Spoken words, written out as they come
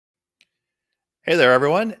Hey there,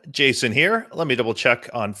 everyone. Jason here. Let me double check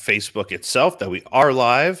on Facebook itself that we are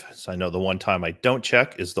live. So I know the one time I don't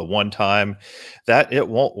check is the one time that it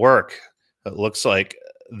won't work. It looks like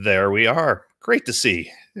there we are. Great to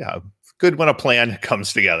see. Yeah, good when a plan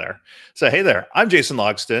comes together. So, hey there, I'm Jason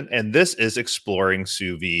Logston, and this is Exploring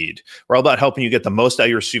Sous Vide. We're all about helping you get the most out of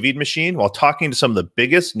your sous vide machine while talking to some of the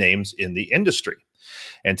biggest names in the industry.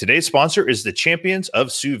 And today's sponsor is the Champions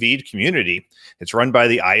of Sous Vide community. It's run by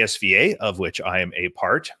the ISVA, of which I am a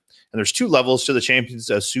part. And there's two levels to the Champions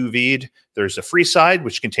of Sous Vide. There's the free side,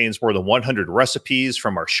 which contains more than 100 recipes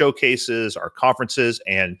from our showcases, our conferences,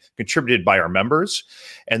 and contributed by our members.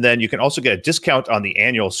 And then you can also get a discount on the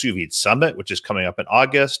annual Sous Vide Summit, which is coming up in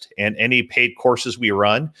August, and any paid courses we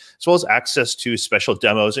run, as well as access to special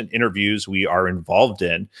demos and interviews we are involved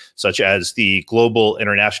in, such as the Global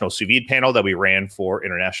International Sous Vide panel that we ran for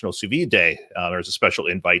International Sous Vide Day. There's a special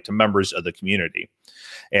invite to members of the community.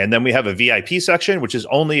 And then we have a VIP section, which is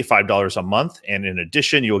only $5 a month. And in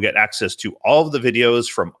addition, you'll get access to all of the videos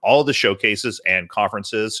from all the showcases and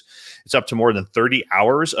conferences. It's up to more than 30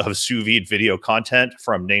 hours of sous vide video content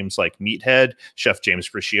from names like Meathead, Chef James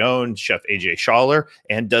Briccione, Chef AJ Schaller,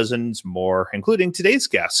 and dozens more, including today's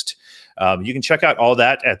guest. You can check out all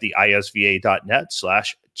that at the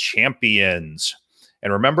isva.net/champions.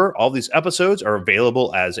 And remember, all these episodes are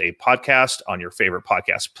available as a podcast on your favorite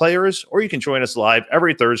podcast players, or you can join us live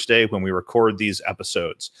every Thursday when we record these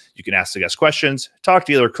episodes. You can ask the guest questions, talk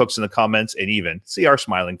to the other cooks in the comments, and even see our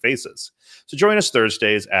smiling faces. So join us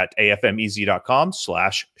Thursdays at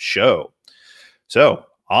afmez.com/show. So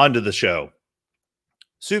on to the show.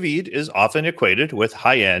 Sous vide is often equated with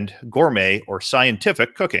high-end, gourmet, or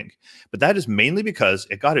scientific cooking, but that is mainly because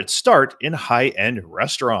it got its start in high-end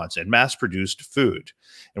restaurants and mass-produced food.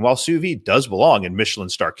 And while sous vide does belong in Michelin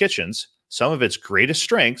star kitchens, some of its greatest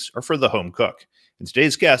strengths are for the home cook. And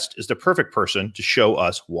today's guest is the perfect person to show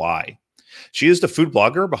us why. She is the food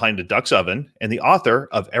blogger behind The Duck's Oven and the author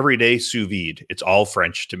of Everyday Sous Vide, It's All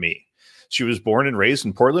French to Me. She was born and raised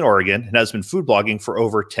in Portland, Oregon, and has been food blogging for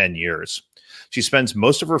over 10 years. She spends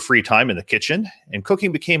most of her free time in the kitchen, and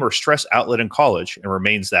cooking became her stress outlet in college and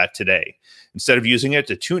remains that today. Instead of using it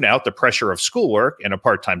to tune out the pressure of schoolwork and a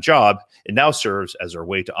part-time job, it now serves as her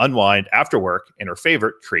way to unwind after work and her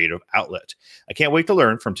favorite creative outlet. I can't wait to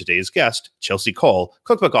learn from today's guest, Chelsea Cole,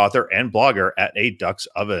 cookbook author and blogger at A Duck's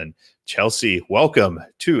Oven. Chelsea, welcome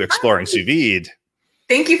to Exploring Sous Vide.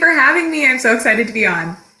 Thank you for having me. I'm so excited to be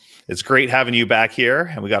on. It's great having you back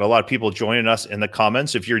here. And we got a lot of people joining us in the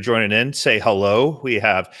comments. If you're joining in, say hello. We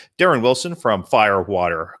have Darren Wilson from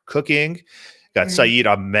Firewater Cooking. Got Saeed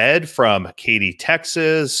Ahmed from Katy,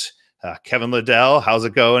 Texas. Kevin Liddell. How's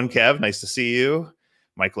it going, Kev? Nice to see you.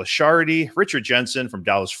 Mike Lashardy, Richard Jensen from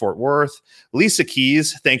Dallas, Fort Worth. Lisa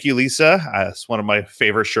Keys. Thank you, Lisa. It's one of my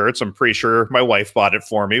favorite shirts. I'm pretty sure my wife bought it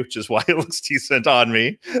for me, which is why it looks decent on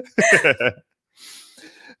me.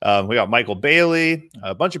 We got Michael Bailey,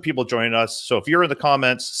 a bunch of people joining us. So if you're in the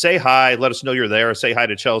comments, say hi, let us know you're there, say hi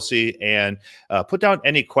to Chelsea, and put down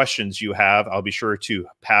any questions you have. I'll be sure to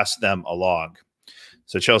pass them along.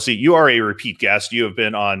 So Chelsea, you are a repeat guest. You have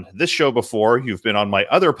been on this show before. You've been on my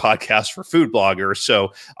other podcast for food bloggers.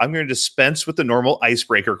 So I'm going to dispense with the normal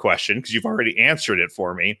icebreaker question because you've already answered it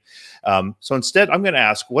for me. So instead, I'm going to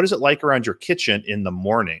ask, what is it like around your kitchen in the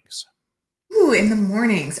mornings? Ooh, in the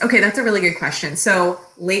mornings. Okay, that's a really good question. So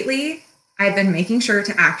lately, I've been making sure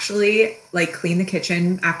to actually clean the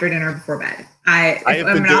kitchen after dinner before bed. I have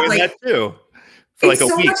been doing that too for like a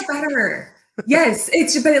week. It's so much better. Yes,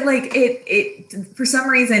 it for some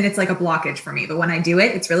reason it's like a blockage for me. But when I do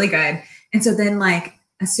it, it's really good. And so then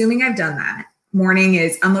assuming I've done that, morning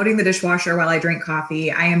is unloading the dishwasher while I drink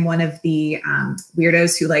coffee. I am one of the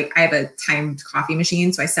weirdos who I have a timed coffee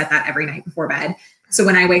machine, so I set that every night before bed. So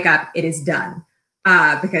when I wake up, it is done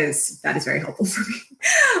because that is very helpful for me.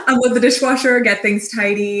 Unload the dishwasher, get things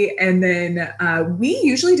tidy. And then we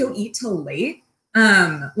usually don't eat till late.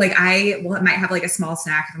 I might have a small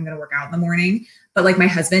snack if I'm going to work out in the morning. But my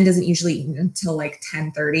husband doesn't usually eat until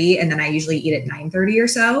 10:30. And then I usually eat at 9:30 or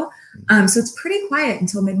so. So it's pretty quiet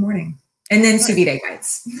until mid-morning. And then sous vide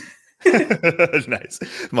bites. Nice.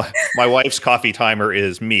 My wife's coffee timer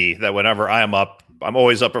is me, that whenever I am up, I'm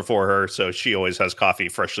always up before her, so she always has coffee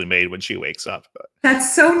freshly made when she wakes up.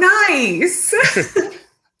 That's so nice.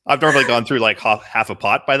 I've normally gone through half a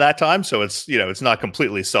pot by that time, so it's not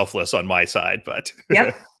completely selfless on my side, but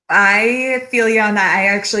yep, I feel you on that. I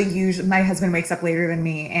actually my husband wakes up later than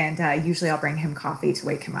me, and usually I'll bring him coffee to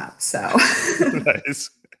wake him up. So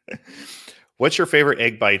nice. What's your favorite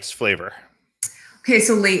egg bites flavor? Okay,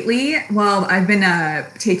 so lately, I've been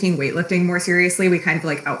taking weightlifting more seriously. We kind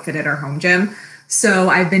of outfitted our home gym. So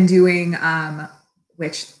I've been doing,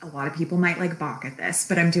 which a lot of people might like balk at this,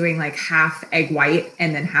 but I'm doing like half egg white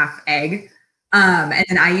and then half egg. And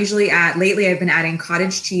then I usually add, lately I've been adding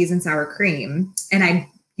cottage cheese and sour cream, and I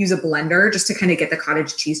use a blender just to kind of get the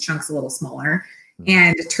cottage cheese chunks a little smaller.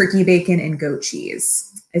 And turkey bacon and goat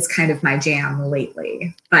cheese is kind of my jam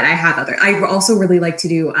lately. But I also really like to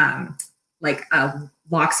do like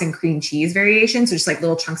lox and cream cheese variation. So just like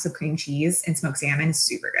little chunks of cream cheese and smoked salmon,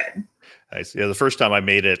 super good. Nice. Yeah, the first time I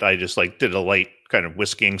made it, I just like did a light kind of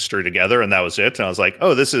whisking stir together, and that was it. And I was like,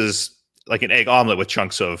 oh, this is like an egg omelet with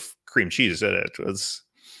chunks of cream cheese in it. It was.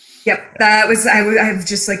 Yep, that was, I've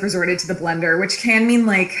just like resorted to the blender, which can mean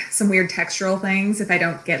like some weird textural things if I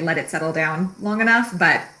don't let it settle down long enough,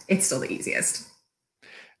 but it's still the easiest.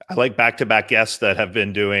 I like back-to-back guests that have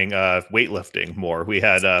been doing weightlifting more. We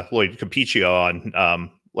had Lloyd Capiccio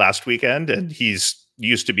on last weekend, and he's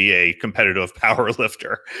used to be a competitive power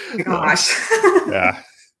lifter. Oh my gosh. Yeah.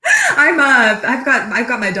 I've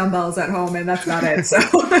got my dumbbells at home, and that's about it. So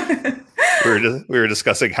we were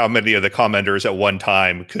discussing how many of the commenters at one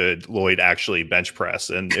time could Lloyd actually bench press,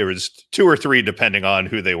 and it was 2 or 3 depending on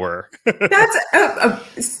who they were.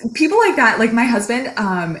 That's people like that. Like my husband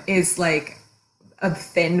is like a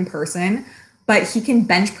thin person, but he can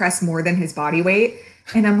bench press more than his body weight,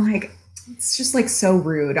 and I'm like, it's just like so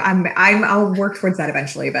rude. I'll work towards that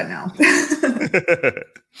eventually, but no.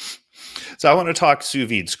 So I want to talk sous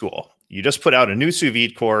vide school. You just put out a new sous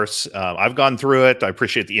vide course. I've gone through it. I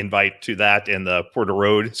appreciate the invite to that and the Porter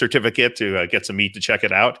Road certificate to get some meat to check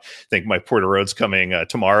it out. I think my Porter Road's coming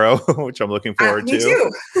tomorrow, which I'm looking forward to. Me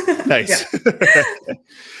too. Nice.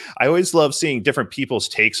 I always love seeing different people's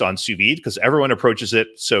takes on sous vide because everyone approaches it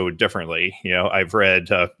so differently. You know, I've read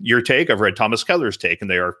your take, I've read Thomas Keller's take,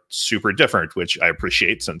 and they are super different, which I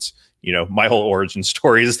appreciate since, you know, my whole origin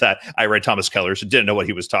story is that I read Thomas Keller's, didn't know what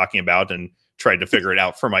he was talking about, and tried to figure it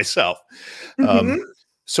out for myself.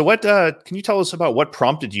 So what can you tell us about what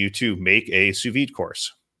prompted you to make a sous vide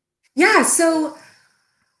course? Yeah, so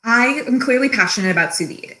I am clearly passionate about sous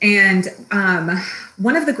vide. And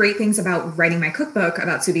one of the great things about writing my cookbook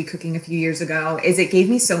about sous vide cooking a few years ago is it gave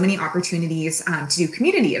me so many opportunities to do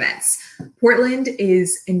community events. Portland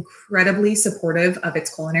is incredibly supportive of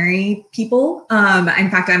its culinary people.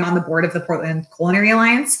 In fact, I'm on the board of the Portland Culinary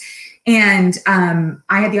Alliance. And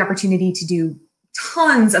I had the opportunity to do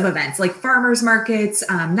tons of events like farmers markets,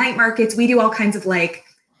 night markets. We do all kinds of like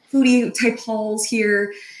foodie type hauls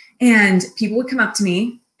here. And people would come up to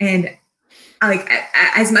me, and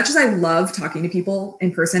as much as I love talking to people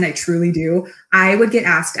in person, I truly do. I would get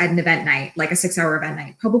asked at an event night, like a 6-hour event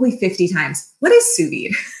night, probably 50 times, what is sous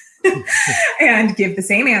vide? And give the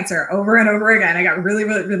same answer over and over again. I got really,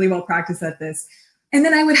 really, really well practiced at this. And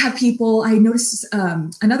then I would have people, I noticed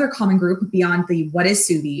another common group beyond the what is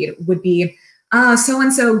sous vide would be,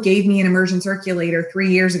 so-and-so gave me an immersion circulator 3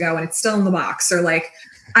 years ago and it's still in the box. Or like,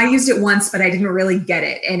 I used it once, but I didn't really get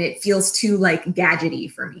it. And it feels too like gadgety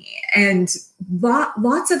for me. And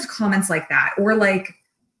lots of comments like that. Or like,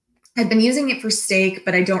 I've been using it for steak,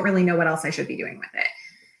 but I don't really know what else I should be doing with it.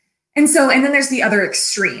 And then there's the other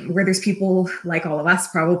extreme where there's people like all of us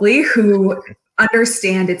probably who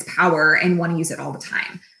understand its power and want to use it all the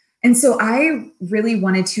time. And so I really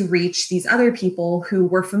wanted to reach these other people who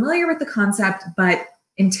were familiar with the concept, but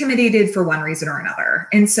intimidated for one reason or another.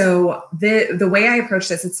 And so the way I approach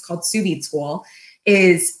this, it's called Sous Vide School,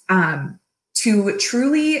 is to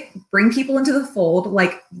truly bring people into the fold,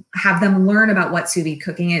 like have them learn about what sous vide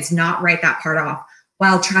cooking is, not write that part off,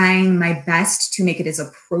 while trying my best to make it as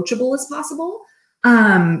approachable as possible.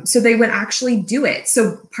 So they would actually do it.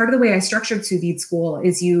 So part of the way I structured Sous Vide School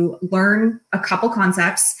is you learn a couple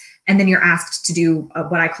concepts, and then you're asked to do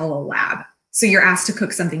what I call a lab. So you're asked to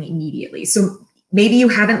cook something immediately. So maybe you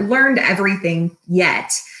haven't learned everything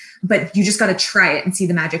yet, but you just got to try it and see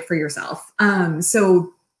the magic for yourself.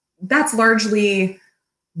 So that's largely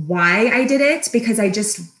why I did it, because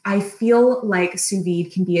I feel like sous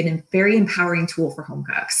vide can be a very empowering tool for home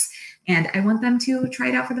cooks, and I want them to try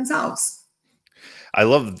it out for themselves. I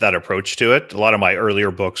love that approach to it. A lot of my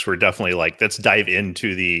earlier books were definitely like, let's dive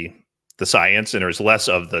into the science, and there's less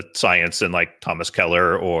of the science than like Thomas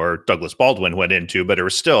Keller or Douglas Baldwin went into, but it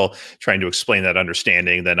was still trying to explain that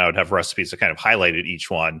understanding. Then I would have recipes that kind of highlighted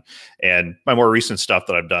each one. And my more recent stuff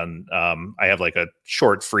that I've done, I have like a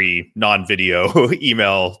short, free, non-video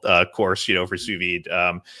email course, for sous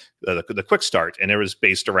vide, the quick start. And it was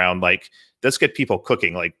based around like, let's get people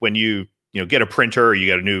cooking. Like when you get a printer or you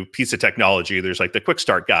get a new piece of technology, there's like the quick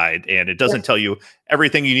start guide, and it doesn't tell you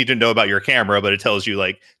everything you need to know about your camera, but it tells you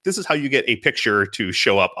like, this is how you get a picture to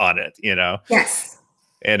show up on it, Yes.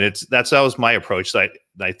 And that was my approach that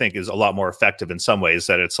I think is a lot more effective in some ways,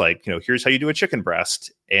 that it's like, here's how you do a chicken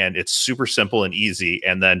breast, and it's super simple and easy.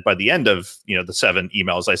 And then by the end of, the 7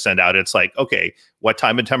 emails I send out, it's like, okay, what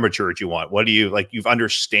time and temperature do you want? What do you like? You've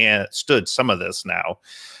understood some of this now.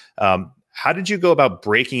 How did you go about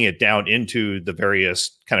breaking it down into the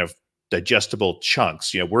various kind of digestible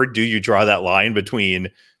chunks? Where do you draw that line between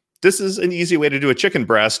this is an easy way to do a chicken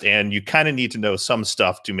breast, and you kind of need to know some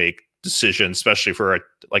stuff to make decisions, especially for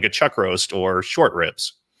a chuck roast or short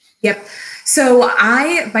ribs? Yep. So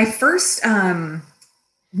by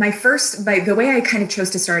the way I kind of chose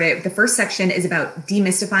to start it, the first section is about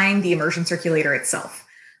demystifying the immersion circulator itself.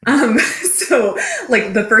 So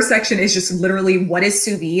like the first section is just literally what is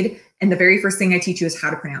sous vide. And the very first thing I teach you is how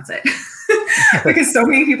to pronounce it. Because so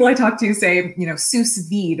many people I talk to say, sous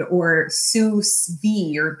vide or sous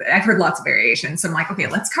vide, or I've heard lots of variations. So I'm like, okay,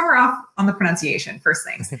 let's cover off on the pronunciation first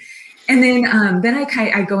things. And then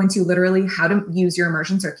I go into literally how to use your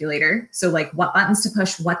immersion circulator. So like what buttons to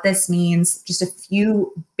push, what this means, just a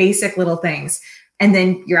few basic little things. And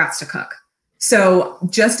then you're asked to cook. So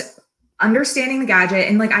just understanding the gadget.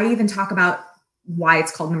 And like, I even talk about why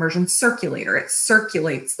it's called an immersion circulator. It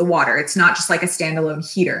circulates the water. It's not just like a standalone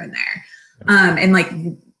heater in there. And like,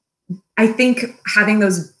 I think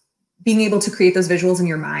being able to create those visuals in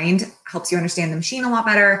your mind helps you understand the machine a lot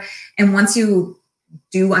better. And once you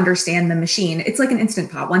do understand the machine, it's like an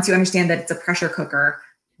Instant Pot. Once you understand that it's a pressure cooker,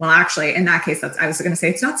 well, actually, in that case, I was going to say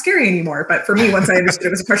it's not scary anymore. But for me, once I understood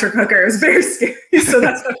it was a pressure cooker, it was very scary. So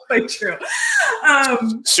that's not quite true.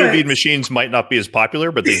 Sous vide machines might not be as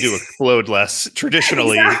popular, but they do explode less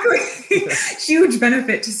traditionally. Exactly. Huge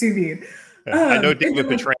benefit to sous vide. I know David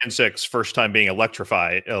Petrancic's first time being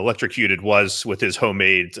electrocuted was with his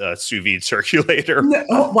homemade sous vide circulator.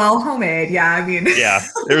 Oh, well, homemade. Yeah. I mean, yeah,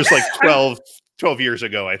 it was like 12 years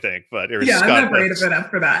ago, I think, but it was I'm not brave enough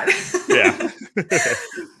for that. Yeah.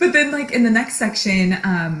 But then like in the next section,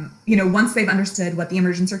 once they've understood what the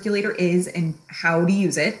immersion circulator is and how to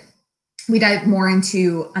use it, we dive more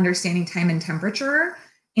into understanding time and temperature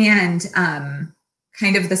and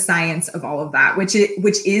kind of the science of all of that, which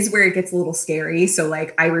is where it gets a little scary. So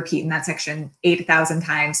like I repeat in that section 8,000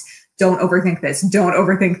 times, don't overthink this, don't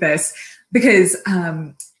overthink this, because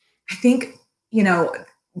I think,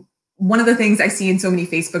 one of the things I see in so many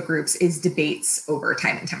Facebook groups is debates over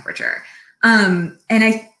time and temperature.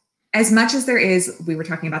 As much as there is, we were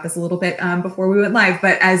talking about this a little bit before we went live,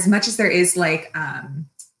 but as much as there is like, kind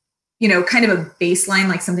of a baseline,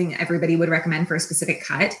 like something everybody would recommend for a specific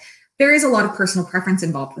cut, there is a lot of personal preference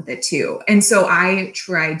involved with it too. And so I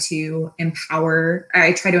try to empower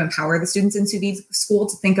the students in sous vide school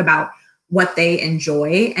to think about what they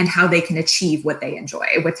enjoy and how they can achieve what they enjoy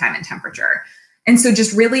with time and temperature. And so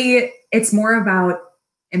just really, it's more about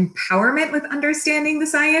empowerment with understanding the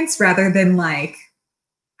science rather than like,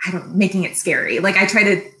 making it scary. Like I try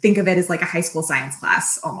to think of it as like a high school science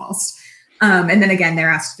class almost. And then again, they're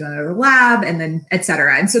asked to do another lab and then et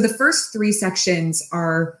cetera. And so the first 3 sections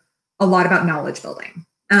are a lot about knowledge building.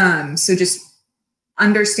 So just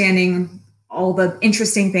understanding all the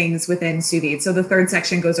interesting things within sous vide. So the 3rd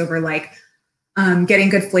section goes over like getting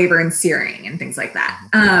good flavor and searing and things like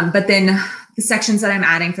that. But then the sections that I'm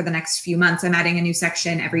adding for the next few months, I'm adding a new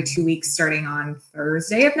section every 2 weeks starting on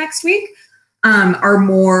Thursday of next week,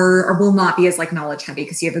 will not be as like knowledge heavy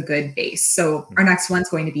because you have a good base. So our next one's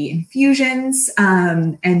going to be infusions.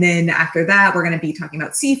 And then after that, we're going to be talking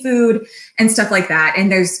about seafood and stuff like that.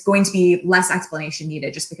 And there's going to be less explanation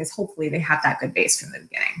needed just because hopefully they have that good base from the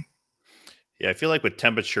beginning. Yeah, I feel like with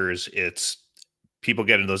temperatures, people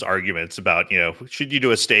get into those arguments about, should you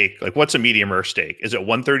do a steak? Like, what's a medium rare steak? Is it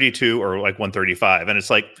 132 or like 135? And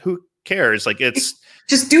it's like, who cares? Like,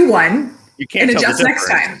 just do one. You can't and tell adjust next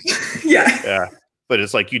time. Yeah. But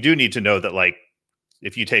it's like, you do need to know that, like,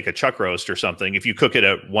 if you take a chuck roast or something, if you cook it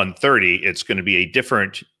at 130, it's going to be a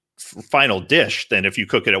different final dish than if you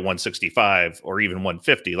cook it at 165 or even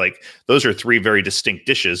 150. Like, those are 3 very distinct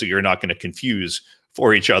dishes that you're not going to confuse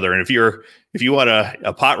for each other. And if you want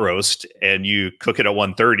a pot roast and you cook it at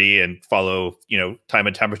 130 and follow, time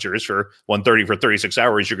and temperatures for 130 for 36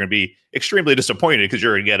 hours, you're going to be extremely disappointed because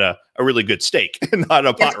you're going to get a really good steak and not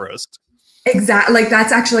a pot roast. Exactly. Like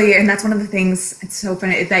that's actually, and that's one of the things, it's so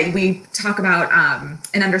funny that we talk about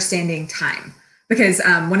in understanding time, because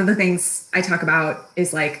one of the things I talk about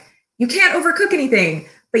is like, you can't overcook anything,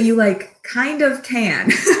 but you like kind of can.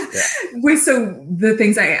 Yeah. So the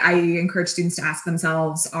things I encourage students to ask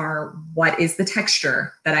themselves are, what is the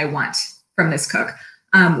texture that I want from this cook?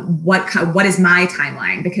 what is my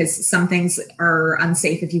timeline? Because some things are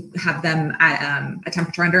unsafe if you have them at a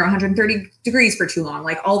temperature under 130 degrees for too long.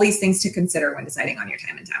 Like all these things to consider when deciding on your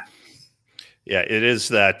time and temp. Yeah, it is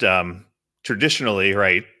that traditionally,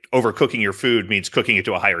 right? Overcooking your food means cooking it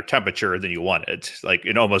to a higher temperature than you want it. Like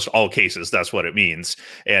in almost all cases, that's what it means.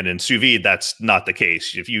 And in sous vide, that's not the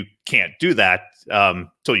case. If you can't do that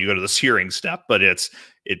till you go to the searing step, but it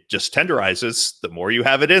just tenderizes the more you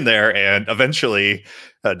have it in there. And eventually,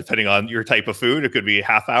 depending on your type of food, it could be a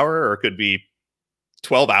half hour or it could be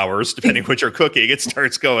 12 hours, depending what you're cooking. It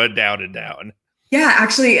starts going down and down. Yeah,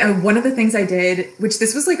 actually, one of the things I did, which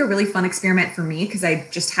this was like a really fun experiment for me because I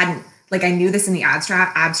just hadn't, like I knew this in the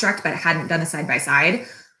abstract, but hadn't done a side-by-side,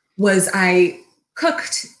 was I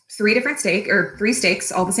cooked three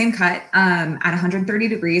steaks, all the same cut, at 130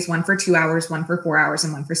 degrees, one for 2 hours, one for 4 hours,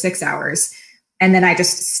 and one for 6 hours. And then I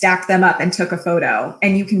just stacked them up and took a photo,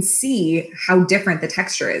 and you can see how different the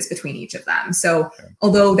texture is between each of them. So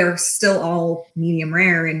although they're still all medium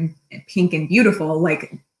rare and pink and beautiful,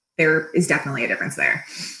 like there is definitely a difference there.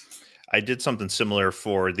 I did something similar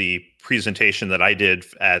for the presentation that I did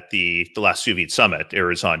at the last Sous Vide Summit. It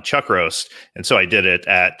was on chuck roast. And so I did it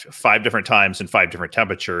at 5 different times and 5 different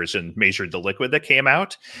temperatures and measured the liquid that came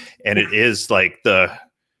out. And it is like the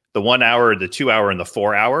 1 hour, the 2 hour, and the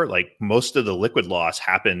 4 hour, like most of the liquid loss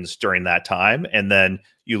happens during that time. And then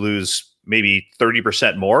you lose maybe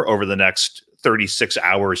 30% more over the next 36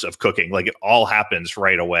 hours of cooking. Like it all happens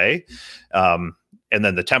right away. And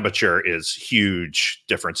then the temperature is huge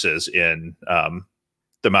differences in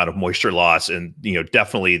the amount of moisture loss, and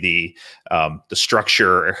definitely the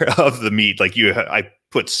structure of the meat. Like I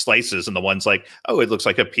put slices, and the one's like, oh, it looks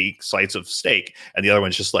like a peak slice of steak, and the other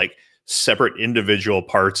one's just like separate individual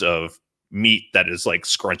parts of meat that is like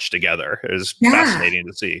scrunched together. It is fascinating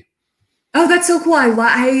to see. Oh, that's so cool.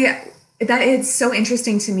 That is so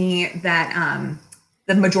interesting to me that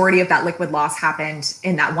the majority of that liquid loss happened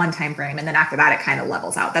in that one time frame, and then after that, it kind of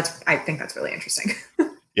levels out. I think that's really interesting.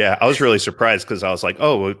 Yeah, I was really surprised because I was like,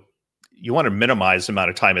 oh, well, you want to minimize the amount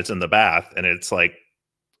of time it's in the bath, and it's like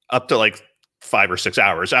up to like 5 or 6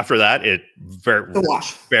 hours. After that, it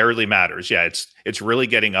barely matters. Yeah, it's really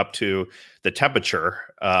getting up to the temperature,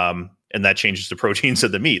 and that changes the proteins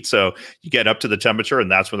of the meat. So you get up to the temperature, and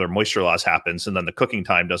that's when the moisture loss happens, and then the cooking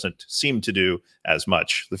time doesn't seem to do as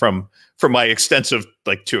much from my extensive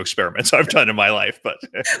 2 experiments I've done in my life. But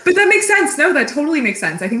that makes sense. No, that totally makes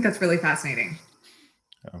sense. I think that's really fascinating.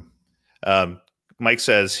 Mike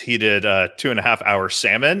says he did 2.5 hour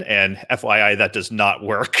salmon, and FYI, that does not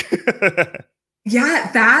work.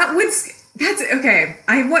 Yeah, that's okay.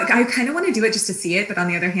 I kind of want to do it just to see it, but on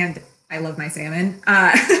the other hand, I love my salmon.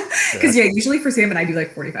 Because usually for salmon, I do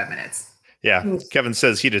like 45 minutes. Yeah. Oof. Kevin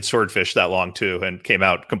says he did swordfish that long too and came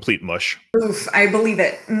out complete mush. Oof, I believe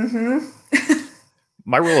it. Mm-hmm.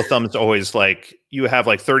 My rule of thumb is always like you have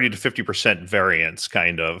like 30 to 50% variance,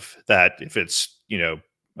 kind of, that if it's,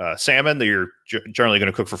 salmon that you're generally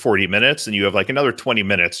going to cook for 40 minutes, and you have like another 20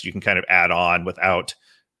 minutes you can kind of add on without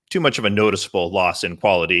too much of a noticeable loss in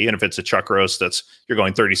quality. And if it's a chuck roast you're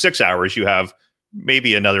going 36 hours, you have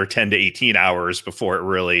maybe another 10 to 18 hours before it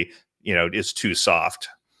really, is too soft.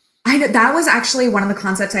 That was actually one of the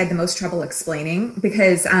concepts I had the most trouble explaining,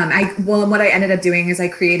 because what I ended up doing is I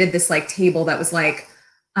created this like table that was like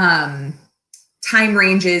time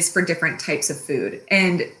ranges for different types of food.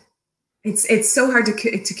 And it's so hard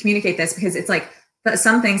to communicate this, because it's like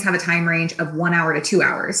some things have a time range of 1 hour to 2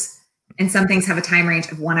 hours, and some things have a time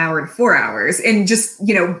range of 1 hour to 4 hours. And just,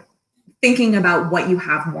 thinking about what you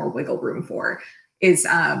have more wiggle room for is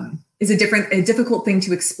a difficult thing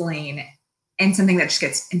to explain, and something that just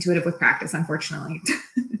gets intuitive with practice, unfortunately.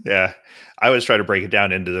 Yeah. I always try to break it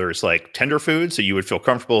down into, there's like tender foods that you would feel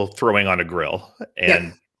comfortable throwing on a grill,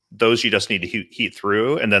 and those you just need to heat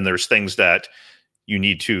through. And then there's things that you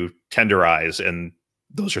need to tenderize, and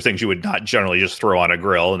those are things you would not generally just throw on a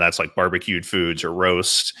grill. And that's like barbecued foods or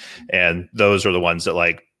roast. And those are the ones that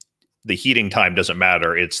like the heating time doesn't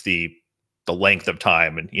matter. It's the length of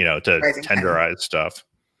time, and, to tenderize stuff.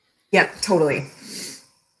 Yeah, totally.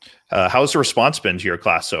 How's the response been to your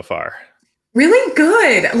class so far? Really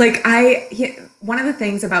good. Like one of the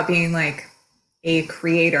things about being like a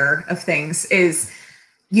creator of things is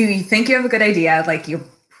you think you have a good idea, like you're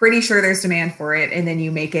pretty sure there's demand for it, and then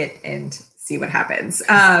you make it and see what happens,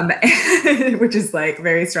 which is like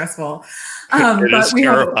very stressful. It is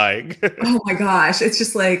terrifying. Oh my gosh. It's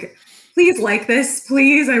just like, please like this,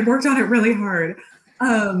 please. I worked on it really hard.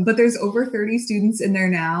 But there's over 30 students in there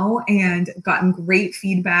now, and gotten great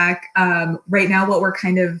feedback. Right now, what we're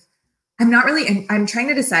I'm trying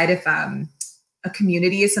to decide if a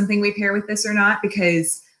community is something we pair with this or not,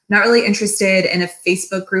 because I'm not really interested in a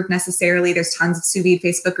Facebook group necessarily. There's tons of sous vide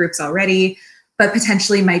Facebook groups already, but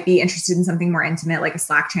potentially might be interested in something more intimate, like a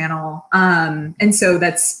Slack channel. And so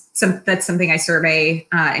that's something I survey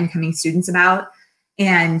incoming students about.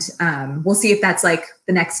 And we'll see if that's like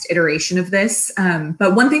the next iteration of this.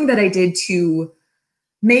 But one thing that I did to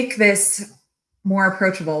make this more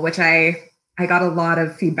approachable, which I got a lot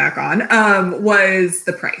of feedback on, was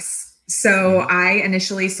the price. So I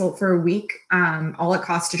initially sold for a week. All it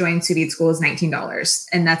costs to join sous vide school is $19.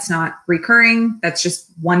 And that's not recurring. That's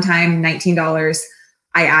just one time $19.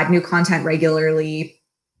 I add new content regularly.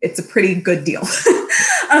 It's a pretty good deal.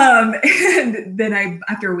 And then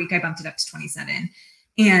after a week, I bumped it up to 27.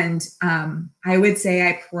 And I would say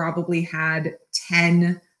I probably had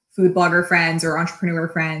 10 food blogger friends or entrepreneur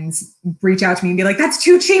friends reach out to me and be like, that's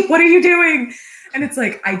too cheap. What are you doing? And it's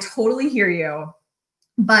like, I totally hear you.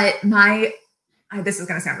 But this is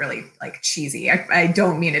going to sound really like cheesy. I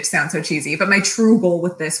don't mean it to sound so cheesy, but my true goal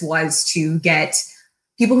with this was to get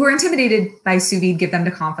people who are intimidated by sous vide, give them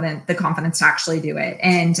the confidence to actually do it.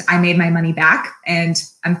 And I made my money back and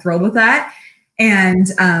I'm thrilled with that. And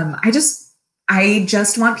I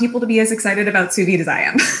just want people to be as excited about sous vide as I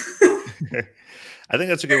am. I think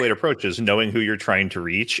that's a good way to approach is knowing who you're trying to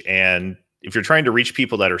reach. And if you're trying to reach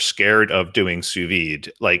people that are scared of doing sous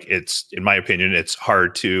vide, like in my opinion, it's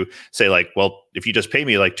hard to say like, well, if you just pay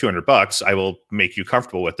me like $200, I will make you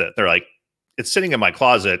comfortable with it. They're like, it's sitting in my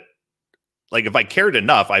closet. Like if I cared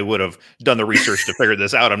enough, I would have done the research to figure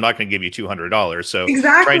this out. I'm not going to give you $200. So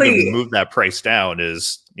exactly. Trying to move that price down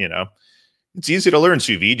is, it's easy to learn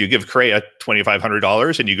sous vide. You give Crea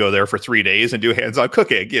 $2,500 and you go there for 3 days and do hands-on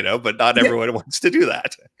cooking, but not everyone wants to do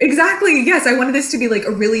that. Exactly. Yes. I wanted this to be like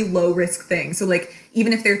a really low risk thing. So like,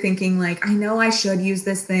 even if they're thinking like, I know I should use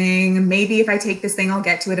this thing, maybe if I take this thing, I'll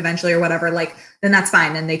get to it eventually or whatever, like, then that's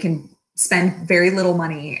fine. Then they can spend very little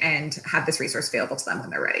money and have this resource available to them when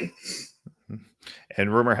they're ready.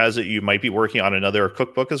 And rumor has it you might be working on another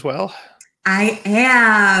cookbook as well. I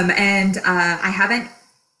am. And I haven't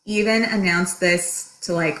even announced this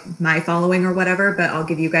to like my following or whatever, but I'll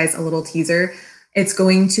give you guys a little teaser. It's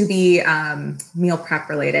going to be meal prep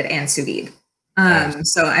related and sous vide.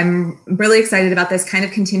 Nice. So I'm really excited about this, kind of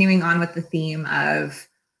continuing on with the theme of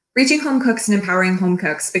reaching home cooks and empowering home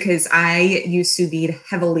cooks, because I use sous vide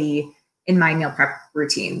heavily in my meal prep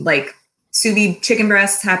routine. Like sous vide chicken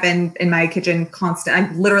breasts happen in my kitchen constant.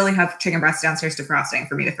 I literally have chicken breasts downstairs defrosting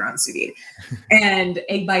for me to throw in sous vide. And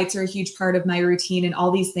egg bites are a huge part of my routine and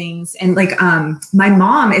all these things. And like, my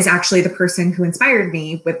mom is actually the person who inspired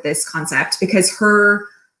me with this concept, because her,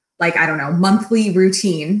 like, I don't know, monthly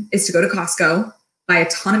routine is to go to Costco, buy a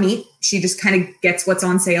ton of meat. She just kind of gets what's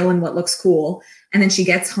on sale and what looks cool. And then she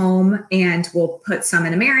gets home and will put some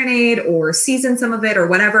in a marinade or season some of it or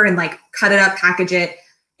whatever, and like cut it up, package it,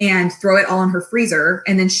 and throw it all in her freezer.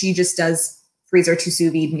 And then she just does freezer to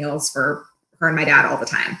sous vide meals for her and my dad all the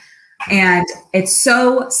time. And it's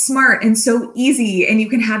so smart and so easy. And you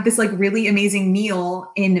can have this like really amazing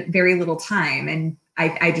meal in very little time. And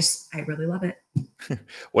I really love it.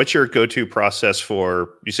 What's your go-to process for,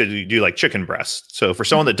 you said you do like chicken breast. So for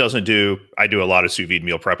someone that doesn't do, I do a lot of sous vide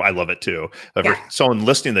meal prep. I love it too. But for someone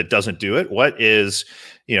listening that doesn't do it, what is,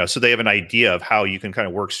 so they have an idea of how you can kind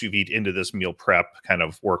of work sous vide into this meal prep kind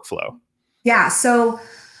of workflow. Yeah. So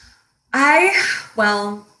I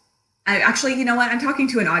actually, you know what? I'm talking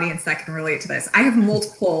to an audience that can relate to this. I have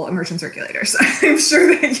multiple immersion circulators. I'm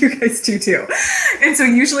sure that you guys do too. And so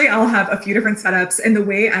usually I'll have a few different setups. And the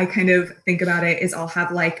way I kind of think about it is I'll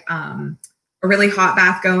have like a really hot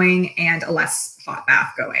bath going and a less hot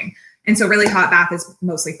bath going. And so really hot bath is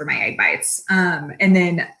mostly for my egg bites. And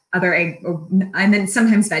then and then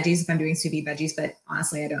sometimes veggies if I'm doing sous vide veggies, but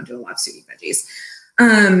honestly, I don't do a lot of sous vide veggies.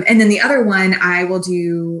 And then the other one, I will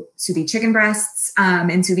do sous vide chicken breasts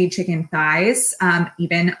and sous vide chicken thighs,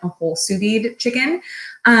 even a whole sous vide chicken,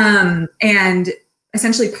 and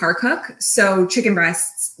essentially par cook. So chicken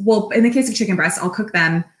breasts, well, in the case of chicken breasts, I'll cook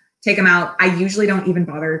them, take them out. I usually don't even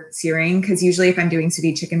bother searing, because usually if I'm doing sous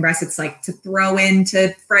vide chicken breasts, it's like to throw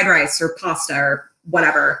into fried rice or pasta or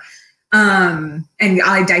whatever. And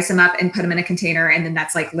I dice them up and put them in a container. And then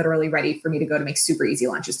that's like literally ready for me to go to make super easy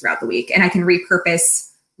lunches throughout the week. And I can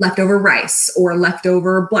repurpose leftover rice or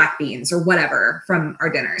leftover black beans or whatever from our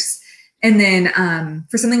dinners. And then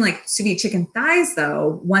for something like sous vide chicken thighs,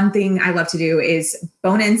 though, one thing I love to do is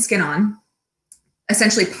bone in, skin on,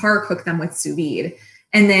 essentially par cook them with sous vide.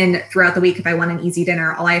 And then throughout the week, if I want an easy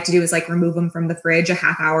dinner, all I have to do is like remove them from the fridge a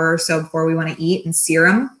half hour or so before we want to eat and sear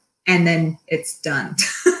them. And then it's done.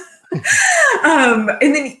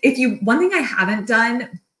 And then one thing I haven't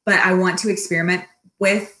done, but I want to experiment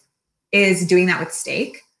with is doing that with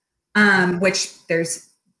steak, which there's,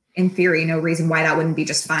 in theory, no reason why that wouldn't be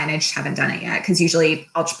just fine. I just haven't done it yet because usually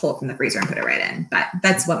I'll just pull it from the freezer and put it right in. But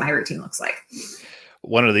that's what my routine looks like.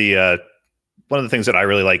 One of the things that I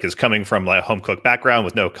really like is coming from like a home cook background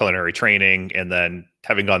with no culinary training, and then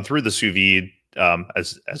having gone through the sous vide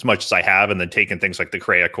as much as I have, and then taken things like the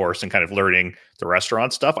CREA course and kind of learning the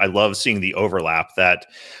restaurant stuff. I love seeing the overlap that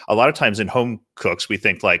a lot of times in home cooks, we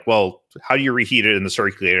think like, well, how do you reheat it in the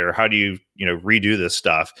circulator? How do you, redo this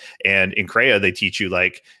stuff? And in CREA, they teach you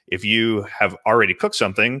like, if you have already cooked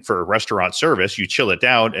something for restaurant service, you chill it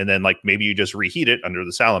down, and then like maybe you just reheat it under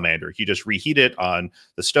the salamander. You just reheat it on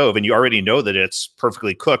the stove, and you already know that it's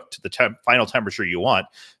perfectly cooked to the final temperature you want.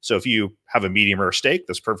 So if you have a medium rare steak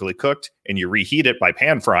that's perfectly cooked and you reheat it by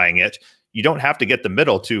pan frying it, you don't have to get the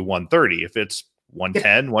middle to 130. If it's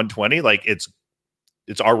 110, 120, like it's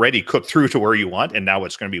already cooked through to where you want, and now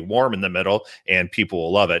it's going to be warm in the middle, and people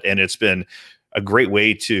will love it. And it's been a great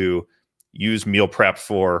way to use meal prep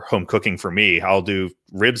for home cooking for me. I'll do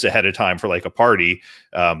ribs ahead of time for like a party,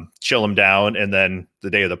 chill them down, and then the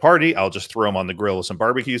day of the party, I'll just throw them on the grill with some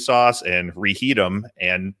barbecue sauce and reheat them.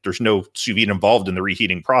 And there's no sous vide involved in the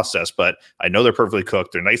reheating process, but I know they're perfectly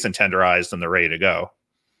cooked. They're nice and tenderized, and they're ready to go.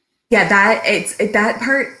 Yeah, that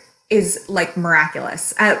part is like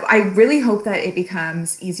miraculous. I really hope that it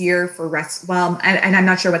becomes easier for and I'm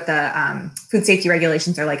not sure what the food safety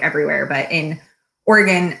regulations are like everywhere, but in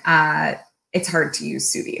Oregon, it's hard to use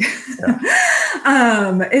sous vide.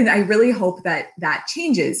 Yeah. And I really hope that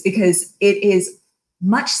changes, because it is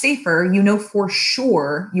much safer. For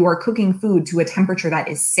sure you are cooking food to a temperature that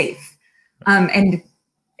is safe. And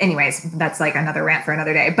anyways, that's like another rant for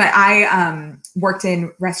another day. But I worked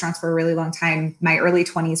in restaurants for a really long time. My early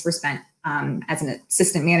 20s were spent as an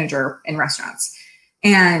assistant manager in restaurants.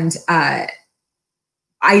 And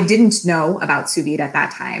I didn't know about sous vide at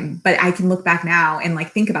that time, but I can look back now and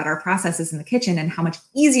like think about our processes in the kitchen and how much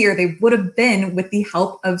easier they would have been with the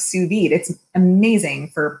help of sous vide. It's amazing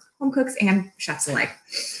for home cooks and chefs alike.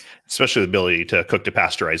 Especially the ability to cook to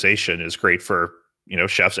pasteurization is great for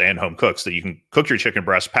chefs and home cooks, that you can cook your chicken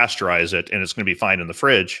breast, pasteurize it, and it's going to be fine in the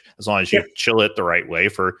fridge as long as you chill it the right way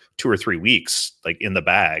for 2 or 3 weeks, like in the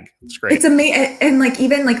bag. It's great. It's amazing. And like,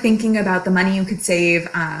 even like thinking about the money you could save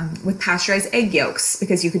with pasteurized egg yolks,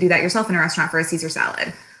 because you could do that yourself in a restaurant for a Caesar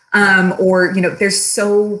salad. Or, there's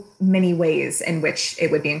so many ways in which it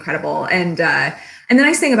would be incredible. And the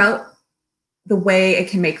nice thing about the way it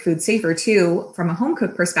can make food safer too, from a home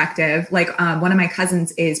cook perspective, like one of my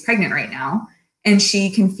cousins is pregnant right now, and she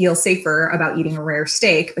can feel safer about eating a rare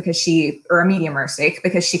steak or a medium rare steak,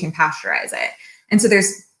 because she can pasteurize it. And so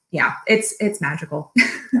it's magical.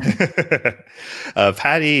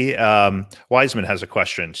 Patty Wiseman has a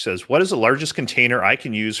question. She says, what is the largest container I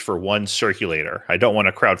can use for one circulator? I don't want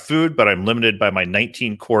to crowd food, but I'm limited by my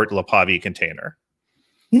 19-quart La Pavie container.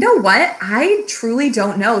 You know what? I truly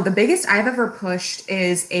don't know. The biggest I've ever pushed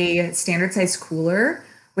is a standard size cooler,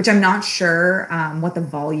 which I'm not sure what the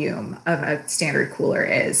volume of a standard cooler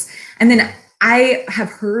is. And then I have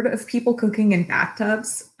heard of people cooking in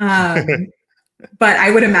bathtubs, but I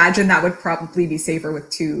would imagine that would probably be safer with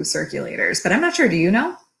 2 circulators, but I'm not sure. Do you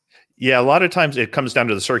know? Yeah, a lot of times it comes down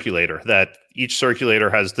to the circulator, that each circulator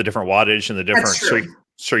has the different wattage and the different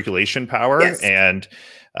circulation power. Yes. And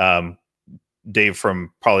Dave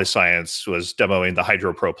from Polyscience was demoing the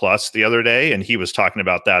Hydro Pro Plus the other day, and he was talking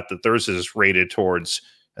about that theirs is rated towards,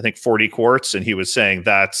 I think, 40 quarts. And he was saying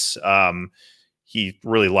that's, he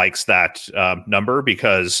really likes that number,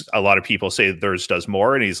 because a lot of people say theirs does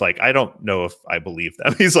more. And he's like, I don't know if I believe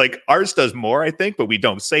them. He's like, ours does more, I think, but we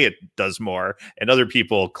don't say it does more. And other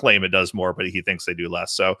people claim it does more, but he thinks they do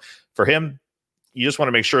less. So for him, you just want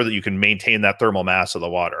to make sure that you can maintain that thermal mass of the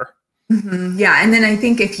water. Mm-hmm. Yeah. And then I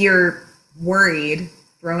think if you're worried,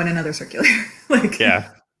 throw in another circulator. Yeah.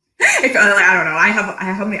 I don't know.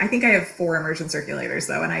 I think I have 4 immersion circulators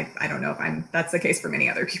though. And I don't know if that's the case for many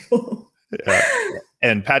other people. Yeah.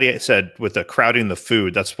 And Patty said, with the crowding the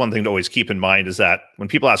food, that's one thing to always keep in mind, is that when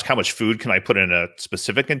people ask how much food can I put in a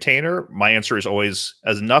specific container, my answer is always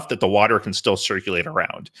as enough that the water can still circulate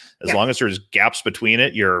around. As long as there's gaps between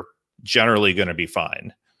it, you're generally going to be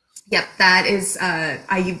fine. Yep, that is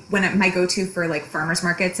my go-to for like farmers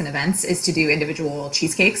markets and events is to do individual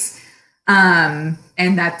cheesecakes. And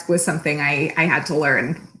that was something I had to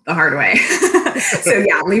learn the hard way. So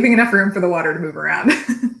yeah, leaving enough room for the water to move around.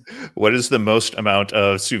 What is the most amount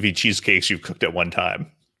of sous vide cheesecakes you've cooked at one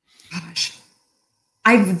time? Gosh,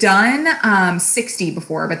 I've done 60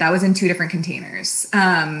 before, but that was in 2 different containers.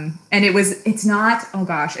 And it's not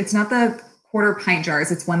the quarter pint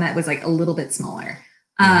jars. It's one that was like a little bit smaller.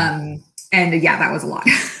 And yeah, that was a lot.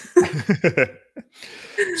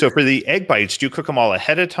 So for the egg bites, do you cook them all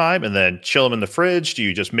ahead of time and then chill them in the fridge? Do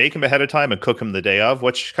you just make them ahead of time and cook them the day of?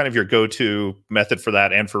 What's kind of your go-to method for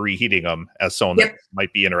that and for reheating them as someone that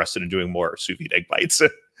might be interested in doing more sous vide egg bites?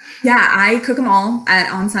 Yeah, I cook them all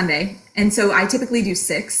on Sunday. And so I typically do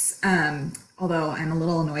 6. Although I'm a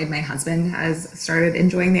little annoyed, my husband has started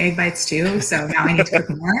enjoying the egg bites too. So now I need to cook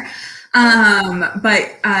more.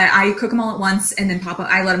 But I cook them all at once and then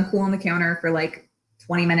I let them cool on the counter for like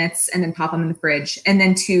 20 minutes and then pop them in the fridge. And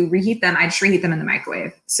then to reheat them, I just reheat them in the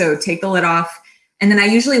microwave. So take the lid off. And then I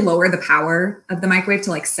usually lower the power of the microwave to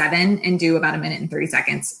like 7 and do about 1 minute and 30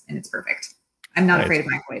 seconds. And it's perfect. I'm not afraid of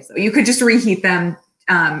microwaves though. You could just reheat them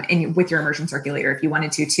with your immersion circulator if you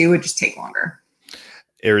wanted to too. It would just take longer.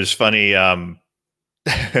 It was funny.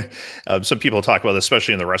 Some people talk about this,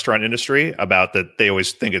 especially in the restaurant industry, about that they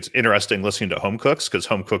always think it's interesting listening to home cooks because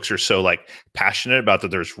home cooks are so like passionate about that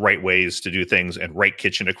there's right ways to do things and right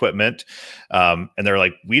kitchen equipment. And they're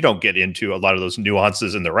like, we don't get into a lot of those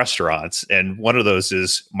nuances in the restaurants. And one of those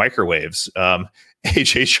is microwaves.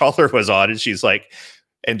 AJ Schaller was on and she's like,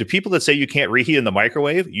 and to people that say you can't reheat in the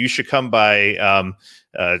microwave, you should come by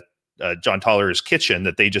John Toller's kitchen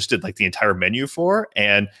that they just did like the entire menu for.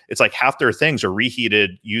 And it's like half their things are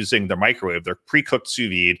reheated using the microwave. They're pre-cooked sous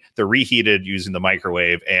vide. They're reheated using the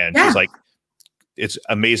microwave. And she's like, it's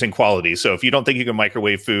amazing quality. So if you don't think you can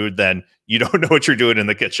microwave food, then you don't know what you're doing in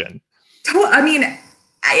the kitchen. I mean,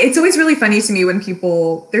 it's always really funny to me when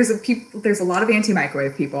there's a lot of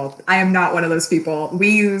anti-microwave people. I am not one of those people. We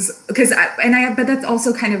use, but that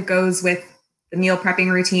also kind of goes with the meal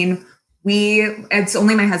prepping routine. It's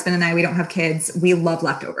only my husband and I, we don't have kids. We love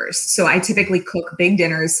leftovers. So I typically cook big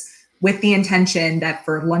dinners with the intention that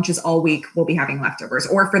for lunches all week, we'll be having leftovers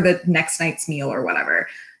or for the next night's meal or whatever.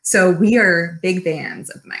 So we are big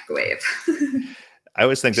fans of the microwave. I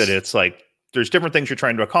always think that it's like, there's different things you're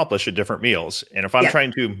trying to accomplish at different meals. And if I'm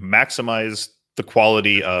trying to maximize the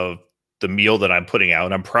quality of the meal that I'm putting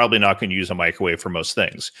out, I'm probably not going to use a microwave for most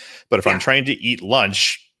things. But if I'm trying to eat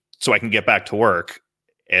lunch so I can get back to work,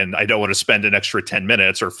 and I don't want to spend an extra 10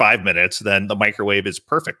 minutes or 5 minutes, then the microwave is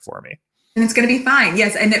perfect for me. And it's going to be fine.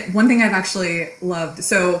 Yes. And one thing I've actually loved.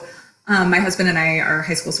 So my husband and I are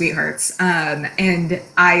high school sweethearts. And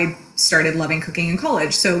I started loving cooking in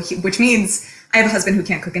college. So which means I have a husband who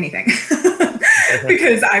can't cook anything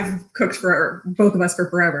because I've cooked for both of us for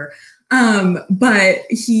forever. But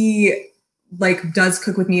he like does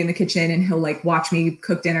cook with me in the kitchen and he'll like watch me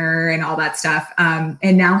cook dinner and all that stuff.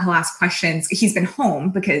 And now he'll ask questions. He's been home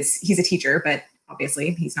because he's a teacher, but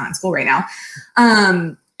obviously he's not in school right now.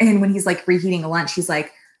 And when he's like reheating a lunch, he's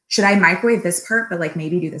like, should I microwave this part, but like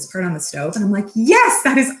maybe do this part on the stove? And I'm like, yes,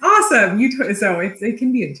 that is awesome. So it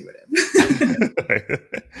can be intuitive.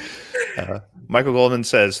 Michael Goldman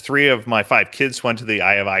says 3 of my 5 kids went to the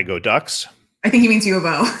I of I Go Ducks. I think he means U of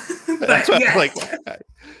O. That's what like.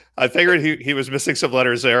 I figured he was missing some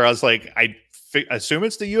letters there. I was like, I assume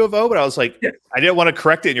it's the U of O, but I was like, I didn't want to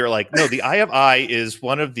correct it. And you're like, no, the I of I is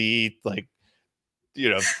one of the like,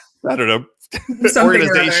 I don't know,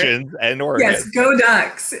 organizations and Oregon. Yes, go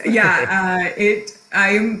Ducks. Yeah,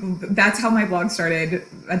 that's how my blog started.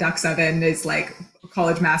 A Duck 7 is like a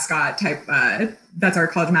college mascot type. That's our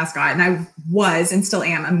college mascot, and I was and still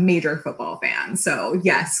am a major football fan. So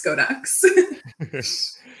yes, go Ducks.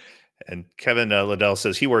 And Kevin Liddell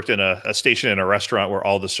says he worked in a station in a restaurant where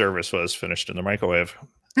all the service was finished in the microwave.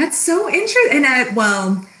 That's so interesting.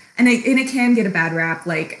 And it can get a bad rap.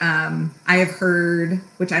 Like I have heard,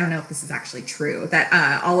 which I don't know if this is actually true, that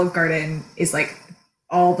Olive Garden is like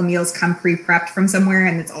all the meals come pre-prepped from somewhere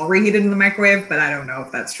and it's all reheated in the microwave. But I don't know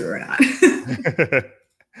if that's true or not.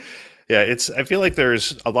 Yeah, I feel like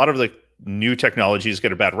there's a lot of the new technologies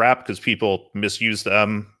get a bad rap because people misuse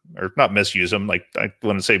them. Or not misuse them, like I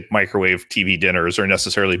want to say microwave TV dinners are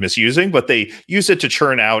necessarily misusing, but they use it to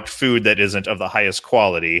churn out food that isn't of the highest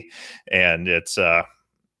quality. And it's but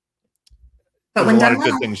when a lot of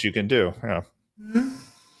good things you can do. Yeah. Mm-hmm. Totally.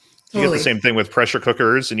 You get the same thing with pressure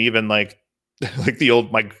cookers and even like the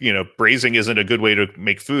old, braising isn't a good way to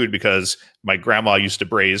make food because my grandma used to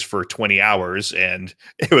braise for 20 hours and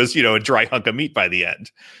it was, a dry hunk of meat by the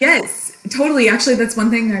end. Yes, totally. Actually, that's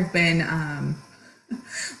one thing I've been,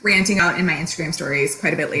 ranting out in my Instagram stories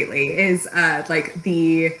quite a bit lately is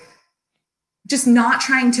just not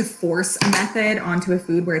trying to force a method onto a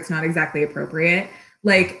food where it's not exactly appropriate.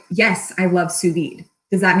 Like, yes, I love sous vide.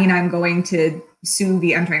 Does that mean I'm going to sous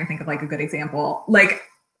vide? I'm trying to think of like a good example. Like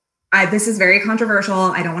this is very controversial.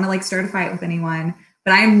 I don't want to like start a fight with anyone,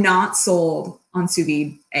 but I am not sold on sous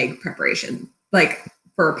vide egg preparation, like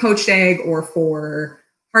for a poached egg or for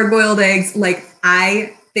hard-boiled eggs. Like,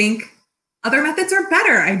 I think other methods are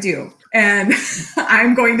better. I do. And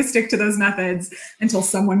I'm going to stick to those methods until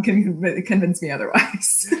someone can convince me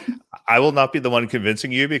otherwise. I will not be the one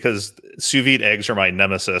convincing you because sous vide eggs are my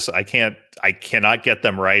nemesis. I cannot get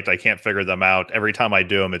them right. I can't figure them out. Every time I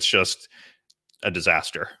do them, it's just a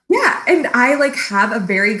disaster. Yeah. And I like have a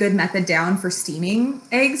very good method down for steaming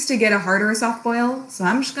eggs to get a hard or a soft boil. So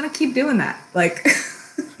I'm just going to keep doing that. Like,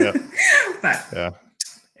 yeah. But yeah.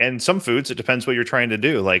 And some foods, it depends what you're trying to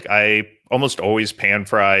do. Like I almost always pan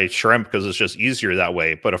fry shrimp because it's just easier that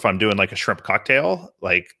way. But if I'm doing like a shrimp cocktail,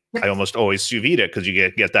 like I almost always sous vide it because you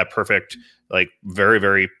get that perfect, like very,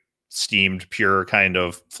 very steamed, pure kind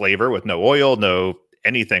of flavor with no oil, no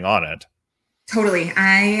anything on it. Totally.